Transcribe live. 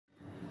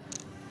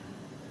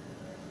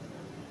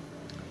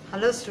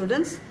Hello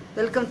students,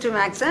 welcome to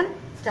Max and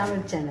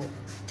Tamil channel.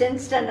 10th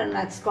standard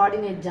Max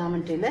coordinate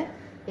geometry la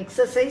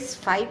exercise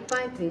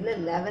 5.3 la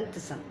 11th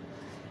sum.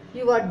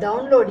 You are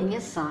downloading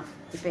a song.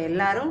 இப்போ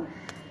எல்லாரும்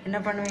என்ன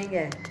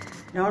பண்ணுவீங்க?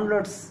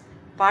 Downloads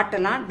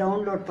பாட்டெல்லாம்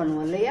download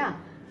பண்ணுவோம் இல்லையா?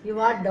 You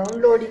are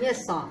downloading a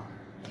song.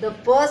 The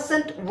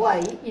percent y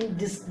in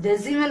this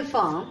decimal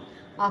form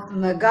of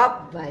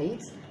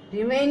megabytes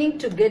remaining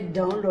to get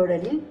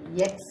downloaded in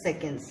x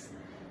seconds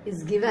is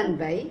given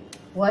by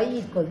y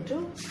equal to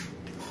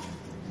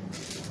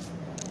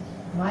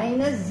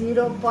minus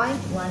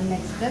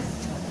 0.1x plus.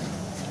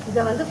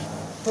 இதை வந்து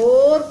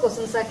 4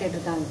 questions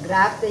கேட்டிருக்காங்க.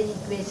 Graph the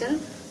equation,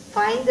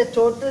 find the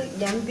total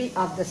MB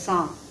of the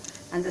song.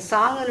 அந்த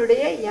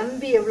சாங்கனுடைய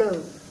MB எவ்வளவு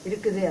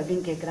இருக்குது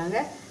அப்படின்னு கேட்குறாங்க.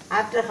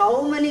 After how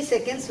many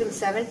seconds will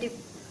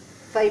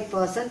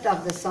 75% of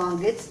the song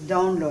gets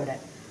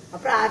downloaded?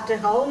 அப்புறம் after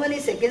how many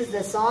seconds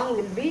the song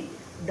will be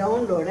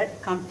downloaded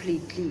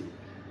completely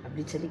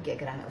அப்படின்னு சொல்லி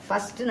கேட்குறாங்க.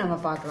 First நம்ம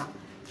பார்க்கலாம்.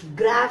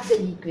 Graph the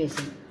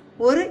equation.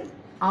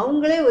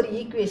 அவங்களே ஒரு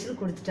ஈக்குவேஷன்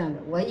கொடுத்துட்டாங்க.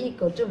 y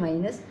equal to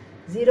minus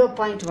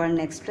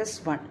 0.1x plus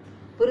 1.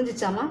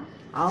 புரிஞ்சுச்சாமா?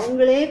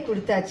 அவங்களே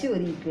கொடுத்தாச்சு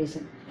ஒரு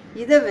ஈக்குவேஷன்.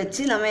 இதை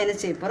வச்சு நம்ம என்ன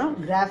செய்ய போகிறோம்?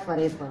 கிராஃப்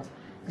வரைய போகிறோம்.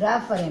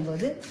 கிராஃப் வரையும்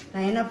போது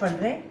நான் என்ன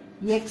பண்ணுறேன்?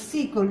 x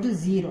equal to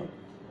 0.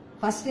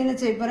 ஃபர்ஸ்ட் என்ன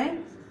செய்ய போகிறேன்?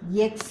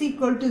 x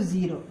equal to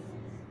 0.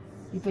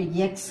 இப்போ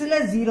எக்ஸில்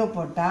 0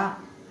 போட்டால்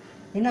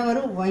என்ன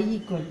வரும்? y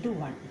equal to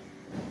 1.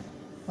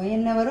 y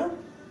என்ன வரும்?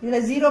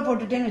 இதில் 0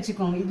 போட்டுட்டேன்னு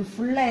வச்சுக்கோங்க. இது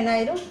ஃபுல்லாக என்ன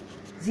ஆயிரும்?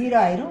 0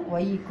 ஆயிரும்.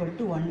 y equal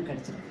to 1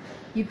 கிடச்சிடும்.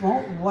 இப்போ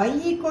y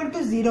equal to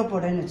 0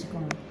 போட்டேன்னு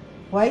வச்சுக்கோங்க.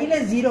 yல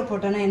 0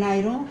 போட்டோன்னா என்ன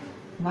ஆயிரும்?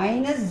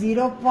 minus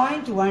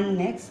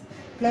 0.1x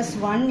plus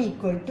 1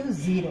 equal to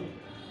 0.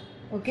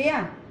 ஓகேயா?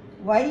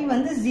 y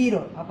வந்து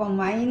 0. அப்போ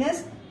minus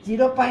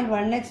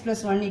 0.1x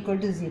plus 1 equal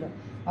to 0.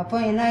 அப்போ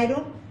என்ன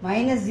ஆயிரும்?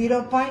 minus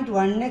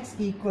 0.1x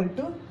equal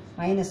to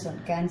minus 1.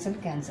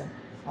 cancel.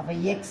 அப்போ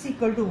x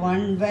equal to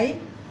 1 by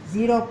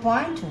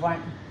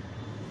 0.1.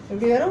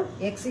 எப்படி வரும்?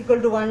 x equal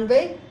to 1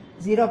 by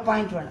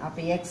 0.1.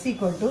 அப்போ x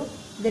equal to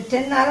இந்த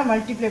 10ஆல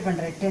மல்டிப்ளை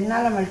பண்ணுறேன்.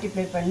 10ஆல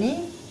மல்டிப்ளை பண்ணி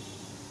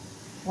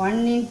 1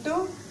 into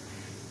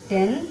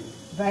 10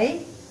 by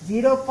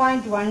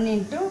 0.1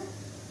 into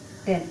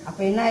 10.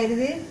 அப்போ என்ன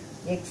ஆயிடுது?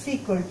 x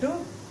equal to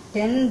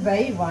 10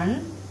 by 1.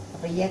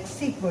 அப்போ x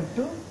equal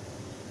to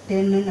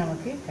 10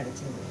 நமக்கு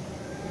கிடைச்சிருது.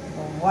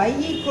 y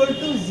equal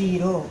to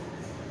 0.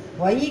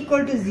 y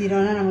equal to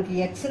 0னா நமக்கு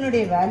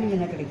xனுடைய வேல்யூ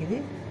என்ன கிடைக்குது?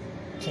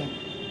 10.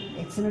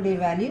 xனுடைய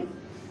வேல்யூ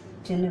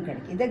 10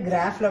 கிடைக்கும். இதை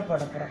கிராஃபில்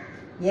போட போகிறோம்.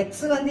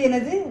 எக்ஸ் வந்து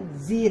என்னது?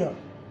 0.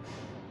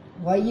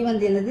 ஒய்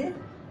வந்து என்னது?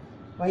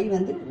 ஒய்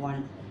வந்து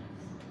 1.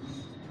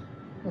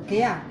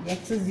 ஓகேயா?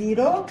 X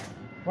 0,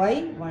 Y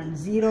 1.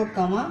 0,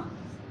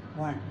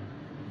 1.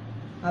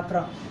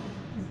 அப்புறம்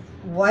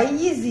ஒய்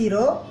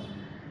 0,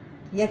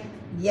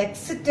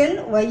 எக்ஸ் 10,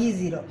 ஒய்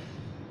 0.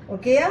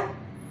 ஓகேயா?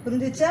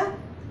 புரிஞ்சுச்சா?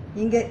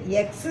 இங்கே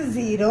எக்ஸ்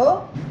 0,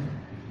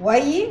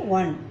 ஒய்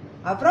 1.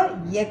 அப்புறம்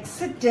எக்ஸ்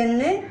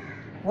 10,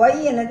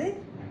 ஒய் என்னது?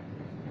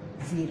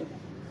 0.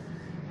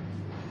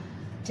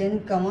 10,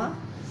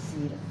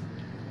 0.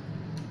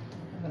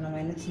 இப்போ நம்ம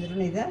என்ன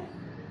செஞ்சிடணும்? இதை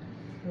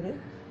ஒரு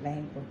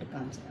லைன் போட்டு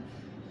காமிச்சிடலாம்.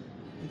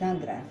 இதுதான்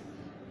கிராஃப்.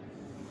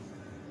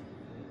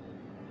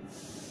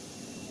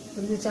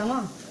 புரிஞ்சுச்சாமா?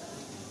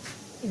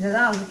 இதை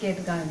தான் அவங்க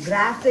கேட்டிருக்காங்க.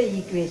 Graph the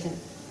equation.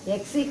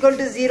 X equal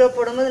to 0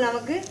 போடும்போது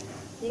நமக்கு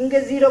இங்கே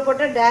 0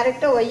 போட்டால்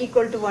டைரெக்டாக ஒய்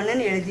ஈக்குவல் டு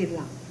 1ன்னு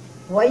எழுதிடலாம்.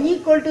 ஒய்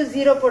ஈக்குவல் டு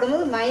 0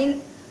 போடும்போது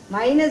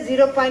minus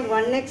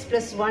 0.1x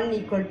plus 1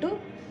 equal to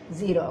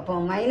 0. அப்போ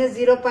minus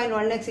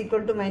 0.1x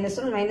equal to minus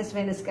 1,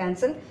 minus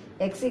cancel.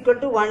 x equal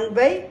to 1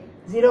 by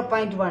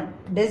 0.1.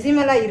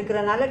 டெசிமலாக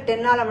இருக்கிறனால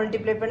 10ஆல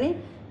மல்டிப்ளை பண்ணி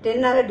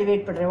 10ஆல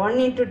டிவைட் பண்ணுறேன். 1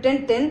 into 10,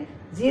 10.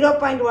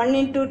 0.1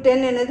 into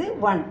 10 என்னது?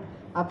 1.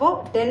 அப்போ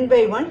 10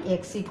 by 1,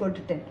 x equal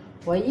to 10.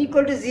 y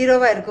equal to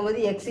 0வாக இருக்கும்போது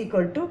x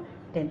equal to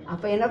 10.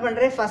 அப்போ என்ன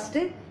பண்ணுறேன்? First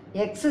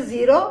x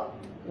 0,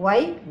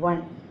 y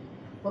 1.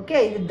 ஓகே,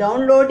 இது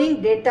டவுன்லோடிங்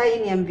டேட்டா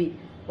இன் MB.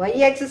 y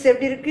axis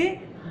எப்படி இருக்கு?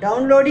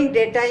 Downloading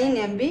data in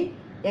MB.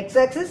 x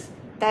axis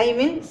time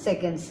in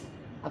seconds.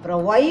 அப்புறம்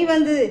y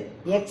வந்து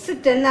x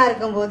 10ஆக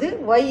இருக்கும்போது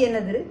y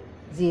என்னது?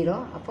 0.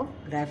 அப்போ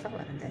கிராஃபாக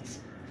வரைஞ்சாச்சு.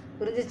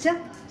 புரிஞ்சிச்சா?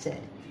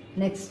 சரி,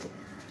 next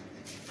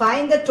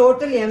find the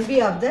total MB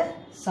of the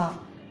song.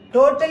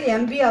 Total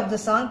MB of the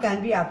song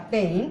can be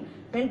obtained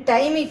when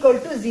time equal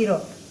to 0.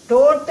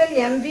 Total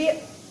MB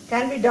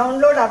can be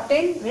download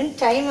obtained when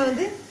time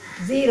வந்து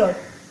 0.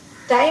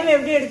 Time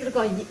எப்படி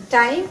எடுத்திருக்கோம்?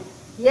 Time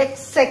x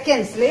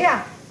seconds இல்லையா?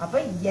 அப்போ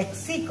x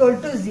equal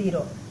to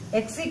 0.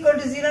 x equal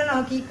to 0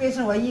 நமக்கு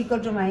equation y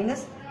equal to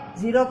minus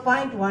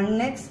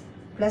 0.1x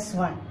plus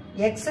 1.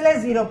 xல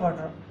 0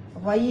 போடுறோம்.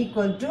 y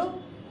equal to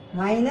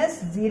minus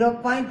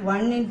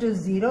 0.1 into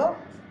 0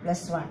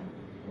 plus 1.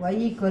 y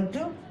equal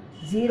to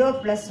 0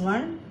 plus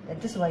 1,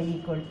 that is y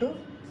equal to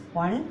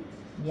 1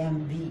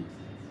 MB.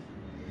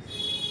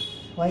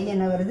 y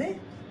என்ன வருது?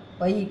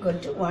 y equal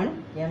to 1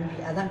 MB.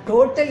 அதான்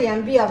total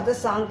MB of the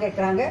song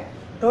கேட்குறாங்க.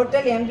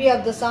 Total MB of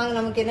the song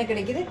நமக்கு என்ன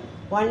கிடைக்குது?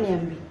 1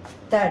 MB.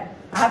 Third,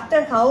 after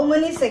how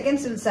many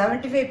seconds will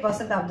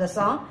 75% of the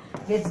song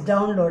gets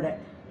downloaded.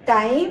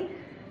 Time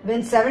when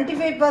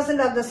 75%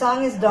 of the song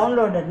is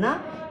downloaded na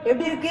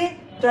எப்படி இருக்கு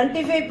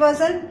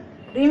 25%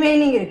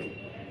 remaining இருக்கு.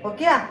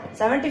 Okay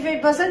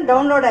 75%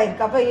 download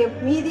ஆயிருக்கு. அப்ப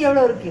மீதி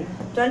எவ்வளவு இருக்கு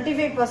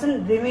 25%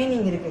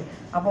 ரிமைனிங் இருக்கு.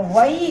 அப்ப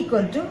y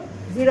equal to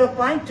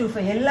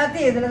 0.25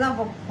 எல்லாத்தையும் எதுல தான்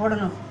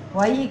போடணும்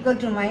y equal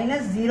to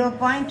minus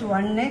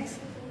 0.1x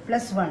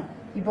plus 1.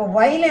 இப்போ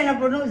y ல என்ன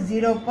போடணும்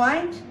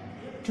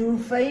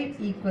 0.25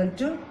 equal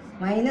to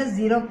minus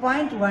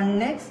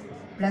 0.1x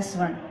plus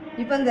 1.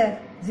 இப்போ இந்த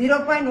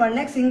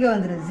 0.1x இங்க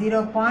வந்துரு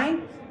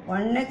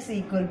 0.1x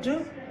equal to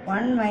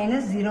 1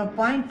 minus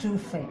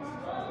 0.25.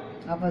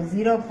 அப்போ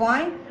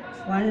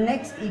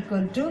 0.1x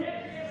equal to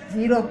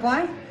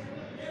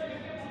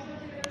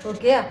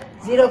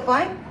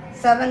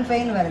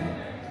 0.75 வருது.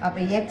 அப்போ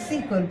x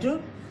equal to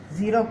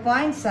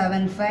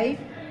 0.75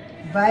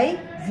 by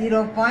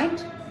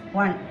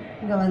 0.1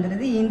 இங்க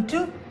வந்துருது into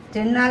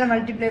 10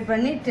 மல்டிப்ளை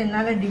பண்ணி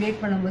 10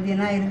 டிவைட் பண்ணும்போது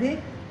என்ன ஆயிருது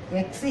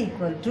x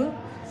equal to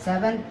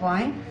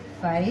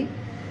 7.5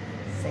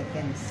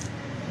 seconds.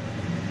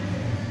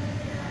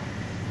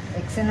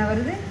 x என்ன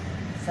வருது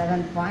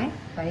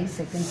 7.5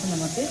 seconds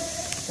நமக்கு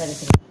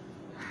கிடைக்குது.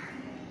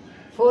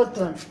 Fourth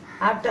one,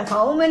 after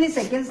how many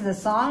seconds the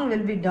song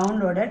will be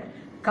downloaded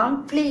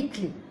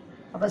completely?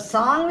 அப்ப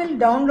song will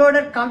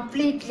downloaded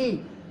completely.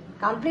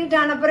 complete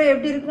ஆன பிறகு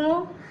எப்படி இருக்கும்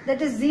that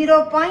is 0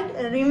 point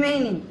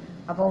remaining.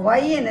 அப்ப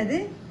y என்னது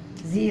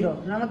 0.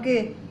 நமக்கு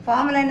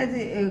ஃபார்முலா என்னது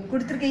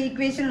கொடுத்திருக்க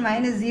ஈக்குவேஷன்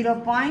minus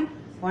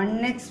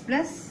 0.1x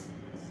plus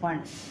 1.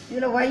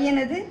 இதுல y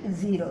என்னது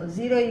 0.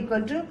 0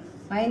 equal to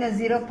minus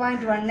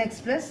 0.1x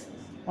plus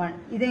 1.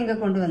 இதை இங்க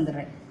கொண்டு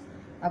வந்துடுறேன்.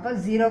 அப்ப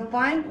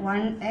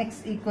 0.1x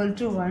equal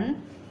to 1,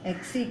 x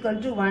equal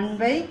to 1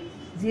 by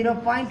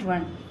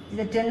 0.1.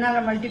 இதை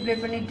 10 மல்டிப்ளை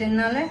பண்ணி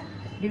 10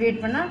 டிவைட்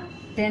பண்ணா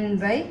 10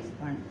 by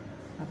 1.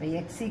 அப்ப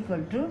x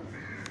equal to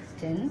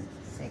 10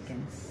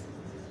 seconds.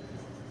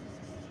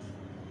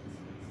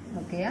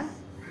 ஓகேயா?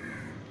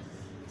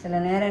 சில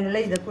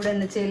நேரங்களில் இதை கூட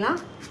என்ன செய்யலாம்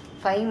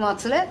 5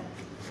 மார்க்ஸில்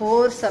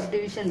 4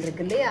 சப்டிவிஷன்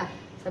இருக்கு இல்லையா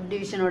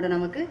சப்டிவிஷனோட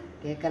நமக்கு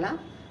கேட்கலாம்.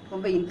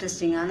 ரொம்ப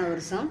இன்ட்ரெஸ்டிங்கான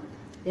ஒரு சம்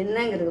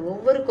என்னங்கிறது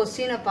ஒவ்வொரு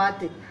கொஸ்டினை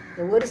பார்த்து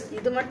ஒவ்வொரு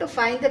இது மட்டும்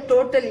ஃபைண்ட் த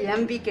டோட்டல்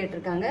எம்பி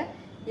கேட்டிருக்காங்க.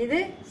 இது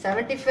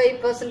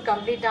 75%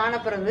 கம்ப்ளீட் ஆன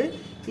பிறகு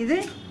இது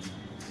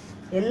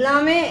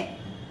எல்லாமே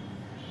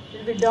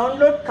இது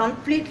டவுன்லோட்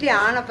கம்ப்ளீட்லி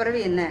ஆன பிறகு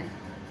என்ன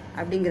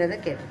அப்படிங்கிறத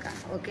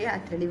கேட்டிருக்காங்க. ஓகே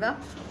தெளிவாக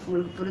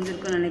உங்களுக்கு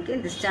புரிஞ்சிருக்குன்னு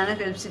நினைக்கிறேன். This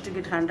channel helps to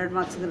get 100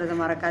 மார்க்ஸுங்கிறத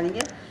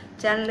மறக்காதீங்க.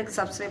 சேனலுக்கு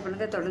சப்ஸ்கிரைப்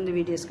பண்ணுங்கள். தொடர்ந்து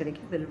வீடியோஸ்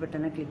கிடைக்கும். பெல்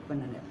பட்டனை கிளிக்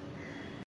பண்ணுங்கள்.